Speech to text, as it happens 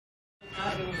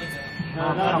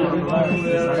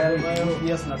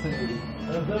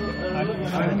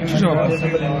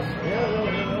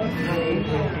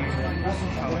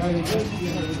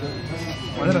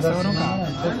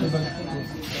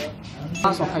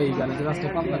صحيح يعني دراسة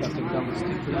قبل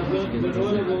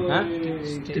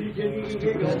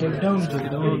step down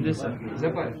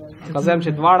قضایم چې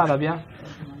دواړه ده بیا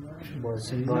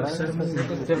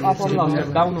step up او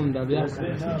step down هم ده بیا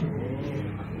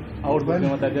आउट باندې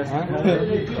مته بیا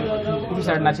کوم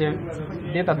سایډ نه چې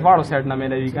دې ته دواړو سایډ نه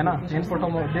ملوي کنه انپوټ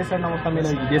هم دې سایډ نه ورته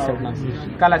ملوي دې سایډ نه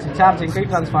کله چې چارجینګ کوي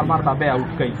ټرانسفارمر دا به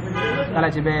آوټ کوي کله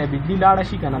چې به بجلی لاړه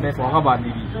شي کنه به په هغه باندې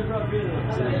وي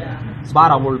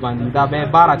 12 وولټ باندې دا به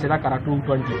 12 چې دا کرا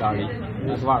 220 تاړي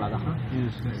دا دواړه ده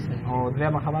او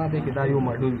درېمه خبره ده کې دا یو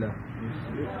ماډول ده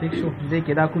ٹھیک شو دې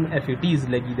کې دا کوم FATs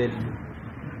لګیدل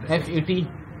FAT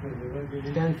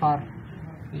stand for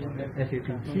FAT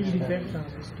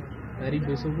very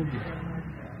basic would be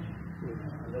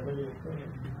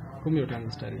کوم یو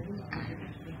ټرانزسټر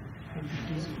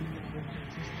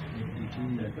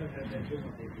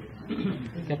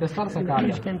کیپیسټر څه کار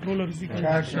کوي کنټرولر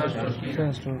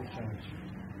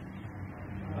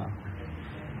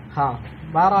ها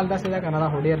بهرحال داسې ده کنه دا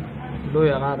خو ډېر لوی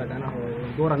هغه ده کنه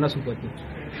دوره نه شو پکې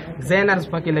زینرز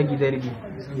پکې لګېدلي دي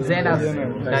زینرز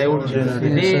ډایوډ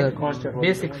دې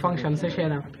بیسک فنکشن څه شی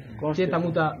ده چې ته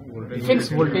موږ ته فکس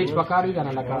وولټیج پکار وي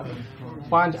کنه لکه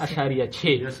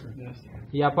 5.6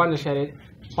 یا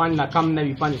 5.5 نه کم نه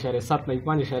وي 5.7 نه وي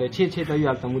 5.6 ته وي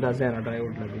هلته موږ دا زینر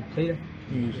ډایوډ لګوي صحیح ده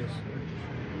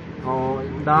او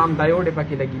دا هم ډایوډ یې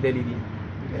پکې لګېدلي دي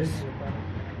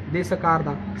دې څه کار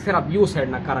ده صرف یو سایډ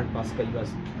نه کرنټ پاس کوي بس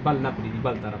بل نه پرېږدي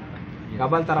بل طرف ته که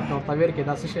بل طرف ته ورته ویر کې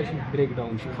دا څه شی شي بریک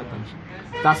ډاون شي ختم شي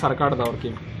دا سرکټ ده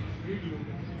ورکې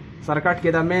سرکټ کې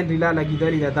دا مین ریلا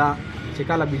لګېدلې ده دا چې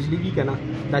کله بجلی وي که نه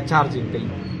دا چارجینګ کوي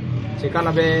چې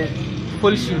کله به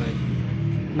فل شي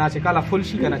نه چې کله فل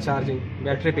شي که نه چارجینګ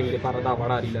بیا ټریپینګ لپاره دا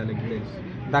وړه ریلا لګېدلې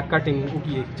دا کټینګ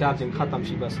وکړي چارجینګ ختم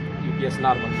شي بس UPS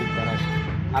نارمل روپ ته راشي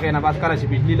هغې نه بعد کله چې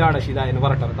بجلی لاړه شي دا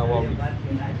انورټر ته واوړي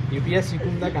UPS چې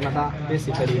کوم ده که نه دا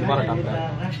بیسیکلي انورټر ده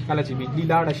کله چې بجلی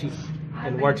لاړه شي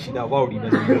انورټ شي دا واوړي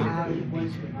بس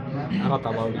هغه ته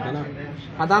واوړي که نه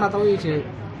دا راته وایي چې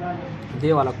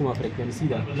دې والا کومه فریکوینسي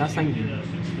ده دا څنګه دي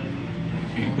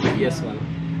UPS والا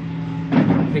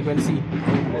فریکوینسي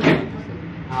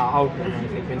آوټ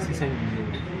فریکوینسي څنګه دي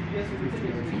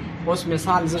اوس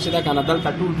مثال زه چې دا که نه دلته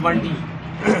 220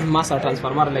 ما سره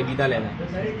ټرانسفارمر لګېدلی ده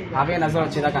هغې نه زه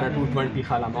چې دا که نه 220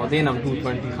 خالم او دې نه هم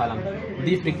 220 خالم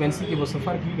دې فریکوینسي کې به څه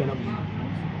فرق وي که نه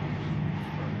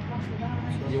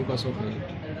یو کا څو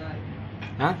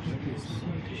ها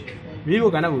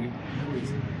ویو که نه وي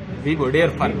ویو ډېر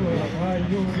فرق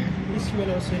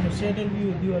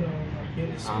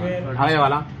هغې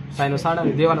والا ساینوساډ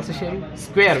دې والا څه شی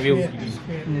سکویر ویو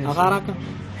هغه راکړه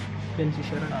پنځه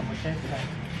شرط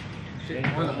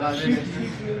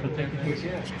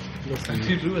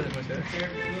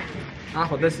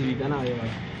خو داسې وي که نه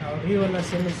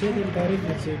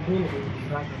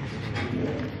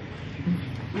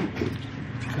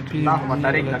دا خو به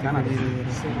طریق ده که نه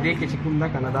دې کې چې کوم ده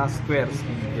که نه دا سکویر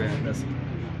داسې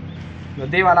نو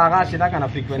دې والا هغه چې ده که نه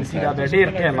فریکوینسي دا بیا ډېر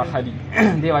ټایم اخلي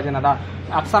دې وجې نه دا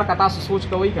اکثر که تاسو سوچ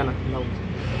کوئ که نه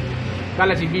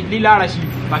کله چې بجلی لاړه شي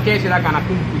پکې چې دا که نه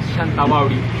کوم پوزیشن ته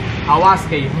واوړي आवाज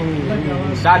کوي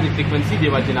دا د فریکوینسي دی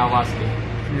وجه نه आवाज کوي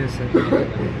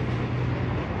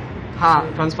ها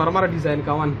ټرانسفارمر ډیزاین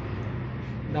کوون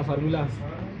دا فارمولا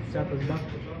چاته زده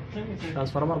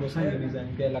ټرانسفارمر به څنګه ډیزاین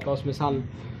کوي لکه اوس مثال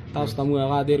تاسو ته مو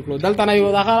هغه دیر کړو دلته نه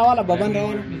یو دغه راواله ببند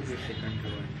راواله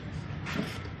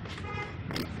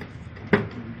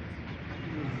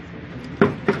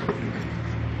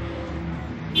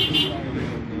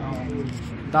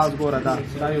دا اوس ګوره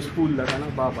دا یو سپول ده که نه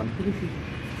بابن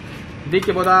دې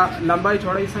کې به دا لمبای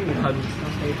چوړی څنګه خالو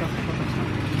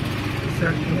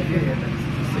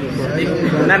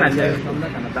نه نه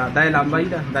دا لمبای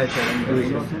ده دا چوړی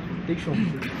ٹھیک شو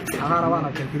هغه روانه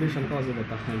کیلکولیشن کوه زه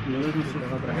درته ښیم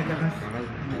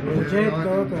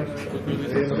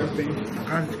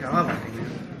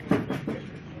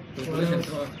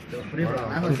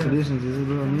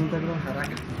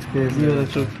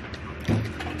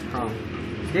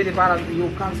دې دپاره یو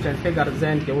کانسټنټ فګر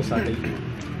ذهن کې وساتئ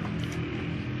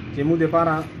چې موږ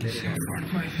دپاره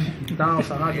دا اوس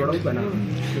هغه جوړو که نه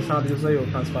مثال زه یو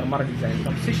ټرانسفارمر ډیزاین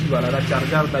کوم څه شي والا دا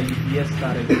چارجر ده UPS ده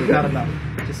ریګولیټر ده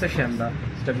چې څه شی هم ده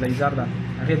سټیبلایزر ده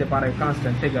هغې دپاره یو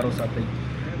کانسټنټ فګر وساتئ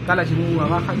کله چې موږ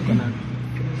هغه ښیو که نه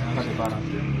هغه دپاره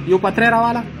یو پتری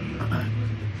راواله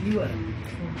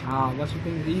بس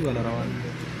وکړئ ای والا راواله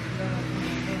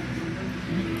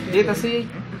دې ته څه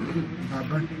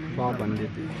بابن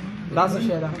دیتے دا څه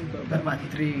شی ده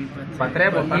پتری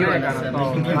بوته نه کنه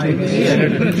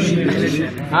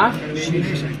ها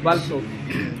بل څوک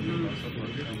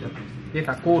ये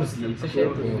था course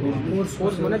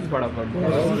course मैंने भी पढ़ा पढ़ा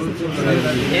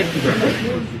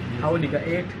 8 हाउ लिखा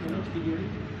 8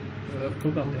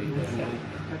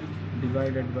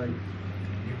 डिवाइडेड बाय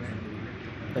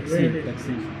टैक्सी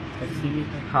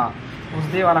हाँ उस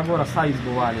दे वाला पूरा साइज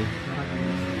बोवाले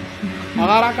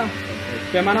अगारा का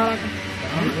पैमाना रखा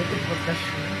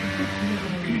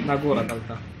ना गोरा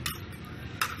चलता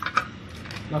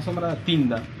ना समरा 3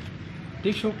 दा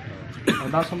ठीक शो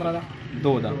दा समरा दा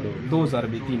 2 दा 2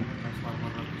 ضرب 3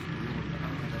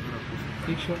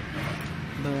 ठीक शो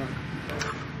दा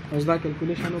اوس دا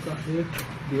کیلکولیشن وکړه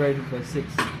 8 divided by 6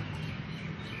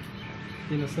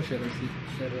 دینه څه شی راځي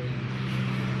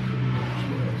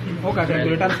اوکا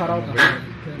کیلکولیټر سره وکړه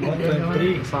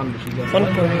 1.3 سام شي 1.3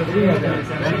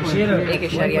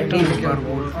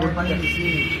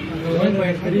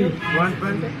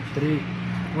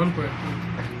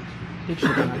 ठीक शो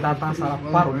دا تاسو سره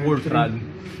پر وولټ راځي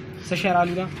څه شی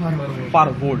راځي دا پر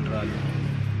وولټ راځي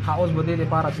ها اوس بده دې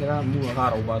پارا چې مو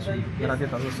غار او باسو راته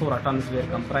تاسو 16 ټنز ویر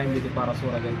کم پرایم دې پارا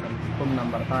 16 ویر کم کوم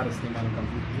نمبر تار استعمال کم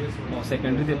نو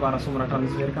سیکنډری دې پارا 16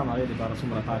 ټنز ویر کم هغه دې پارا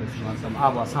 16 تار استعمال کم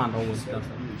اب آسان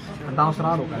راوځي دا اوس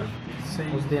راو کنه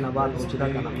اوس دې نه بعد چې دا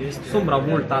کنه څومره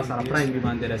وولټ تاسو سره پرایم دې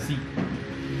باندې راسي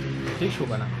ٹھیک شو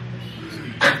کنه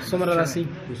څومره راسي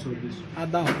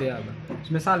ادا هته یاد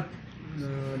مثال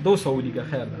 200 لیکه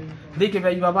خیر ده دې کې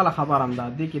به یو بل خبر هم ده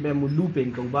دې کې به مو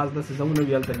لوپینګ کو باز د زمونو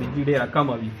ویل ته بجلی ډیره کم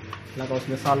وي لکه اوس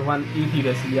مثال 180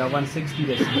 رسی یا 160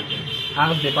 رسی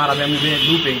هغه د پاره به مو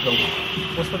لوپینګ کو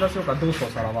اوس په تاسو کا 200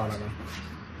 سره والا ده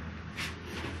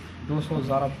 200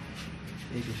 ضرب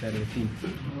 1.3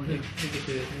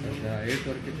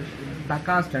 دا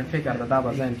کانسټنټ فکر ده دا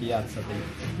به ځین کې یاد ساتئ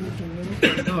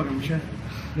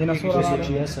دینه سورہ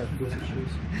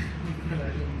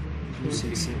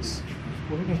 266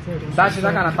 دا چې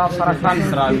دا کنه تاسو سره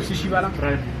ټرانس راځي څه شي والا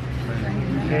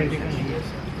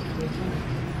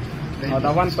او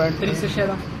دا 1.3 څه شي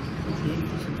دا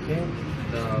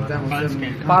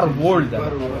پر وولټ دا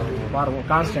پر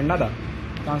کانسټنټ نه دا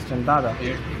کانسټنټ دا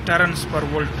ټرنز پر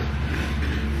وولټ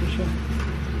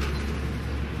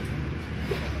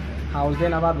هاوس دې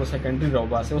نه بعد و سیکنډری راو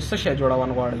باسه اوس څه شي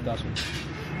جوړاون غواړي تاسو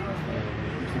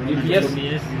بی پی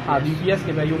ایس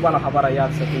کې به یو بل خبره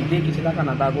یاد ساتئ دې کې چې دا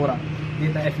کنه دا ګوره دې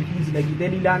ته اف ایز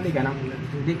لګیدلی لاندې کنه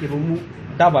دې کې به مو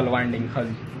ډبل وایندینګ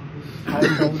خالي او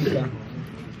دا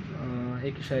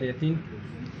 1.3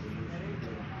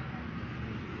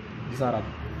 ضرب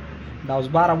دا اوس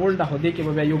 12 وولټ هو دې کې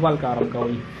به یو بل کار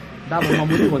کوي دا به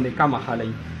معمولی باندې کم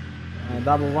خالي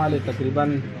دا به والي تقریبا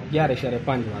 11.5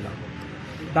 والا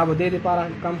دا به دې لپاره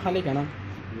کم خالي کنه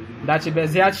دا چې به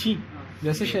زیات شي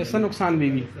जैसे څه نقصان به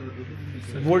وي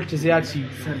وولټ زیات شي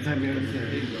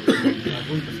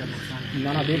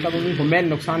نه نه دې ته به کوم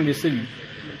نقصان به سوي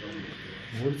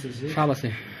شابه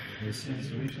سه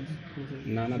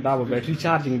نه نه دا به بیټری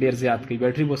چارجینګ ډیر زیات کوي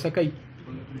بیټری به څه کوي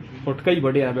پټ کوي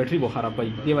ډیر بیټری به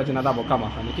خرابوي دی وجه نه دا به کم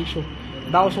خانه ٹھیک شو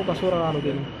دا اوس کا سور رالو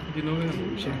دي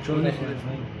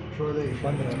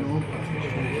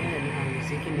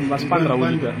بس 15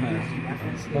 ولي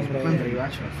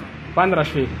 15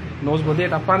 شوي نو اوس بده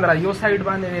تا 15 یو سایډ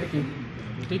باندې ورکی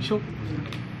ٹھیک شو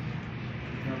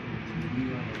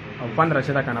او 15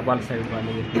 چې دا کنه بل سایډ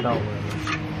باندې ورکی دا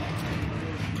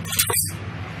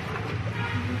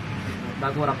دا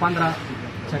ګوره 15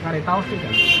 چکرې تاسو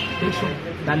ٹھیک شو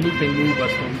دا لوپینګ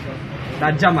بس دا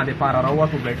جمع دې پاره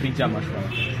راوته بیټری جمع شو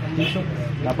ٹھیک شو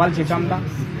دا بل چې کم دا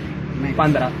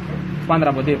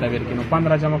 15 بده تا ورکی نو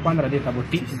 15 جمع 15 دې تا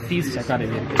 30 چکرې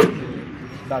ورکی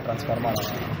دا ټرانسفارمر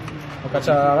او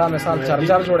کچا هغه مثال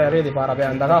چارجر جوړه دی لپاره به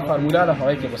اندغه فارمولا ده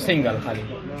هوای کې به سنگل خالي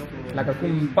لکه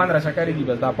کوم 15 چکرې دي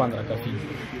بس دا 15 کافي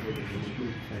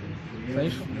صحیح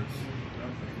شو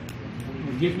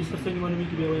گیج په څه نیمه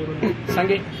کې به وایي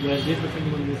څنګه گیج په څه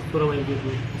نیمه پورا وایي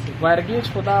وایر گیج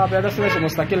خدا به د څه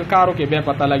مستقل کارو کې به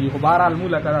پته لګي خو بهرحال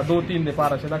مولا کړه 2 3 د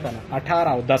پاره شته کنه 18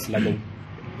 او 10 لګو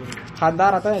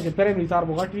خاندار اته چې پرې می تار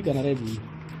بغټ وی کنه ری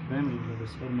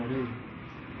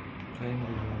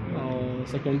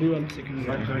سیکنډری والا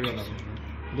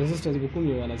रेजिस्टेंस को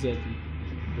कोई वाला ज्यादा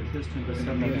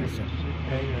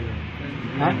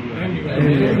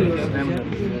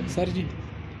सर जी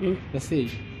वैसे ही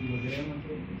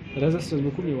रेजिस्टेंस को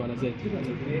कोई वाला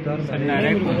ज्यादा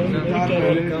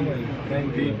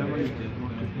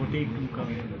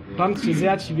टन से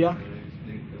ज्यादा छी बिया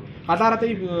आधार ته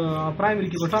प्राइमरी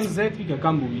کې بټن زیات کی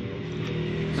کم وي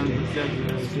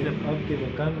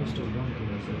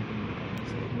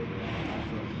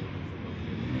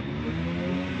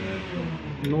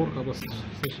نور کا بس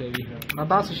څه شي دي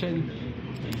دا څه شي دي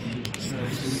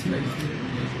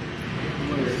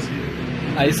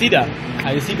آی سی دا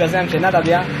آی سی کا ځم چې نه دا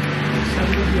بیا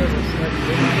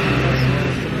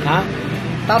ها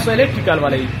تاسو الیکټریکل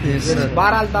والے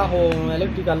بهرحال دا هو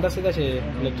الیکټریکل دا څه ده چې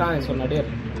الکترونیکس ورنه ډېر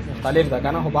مختلف ده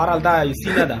که نه خو بهرحال دا آی سی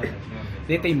نه ده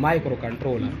دې ته یې مایکرو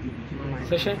کنټرولر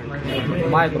څه شی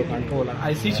مایکرو کنټرولر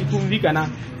آی سی چې کوم وي که نه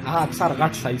هغه اکثر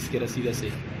غټ سایز کې رسیده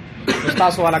سي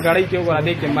تاسو والا غړی کې وګوره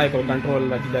دې کې مایکرو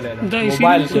کنټرولر دیدلی ده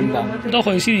موبایل کې هم ده دا خو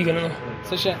آی سی دي که نه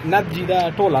څه شی نه جي دا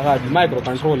ټول هغه دي مایکرو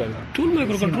کنټرولر ټول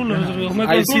مایکرو کنټرولر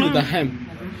آی سی ده هم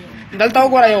دلته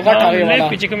وګوره یو غټ هغې والا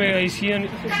چې کومې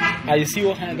آی سی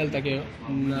وښیه دلته کې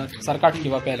سرکټ کې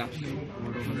به پیله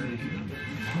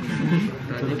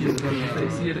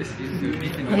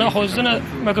نه خو ځنه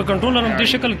مایکرو کنټرولر هم دې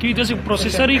شکل کې وي داسې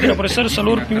پروسیسر وي که نه پروسیسر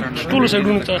څلور ټولو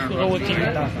سایډونو ته هغه وتېږي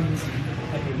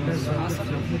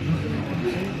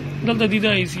دلته دي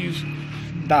دا آی سی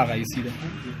دا هغه آی سی ده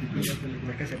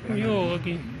یو هغه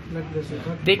کې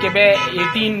دې کې به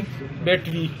 18 بیټ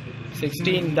وي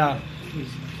 16 دا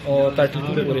او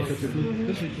 32 پورې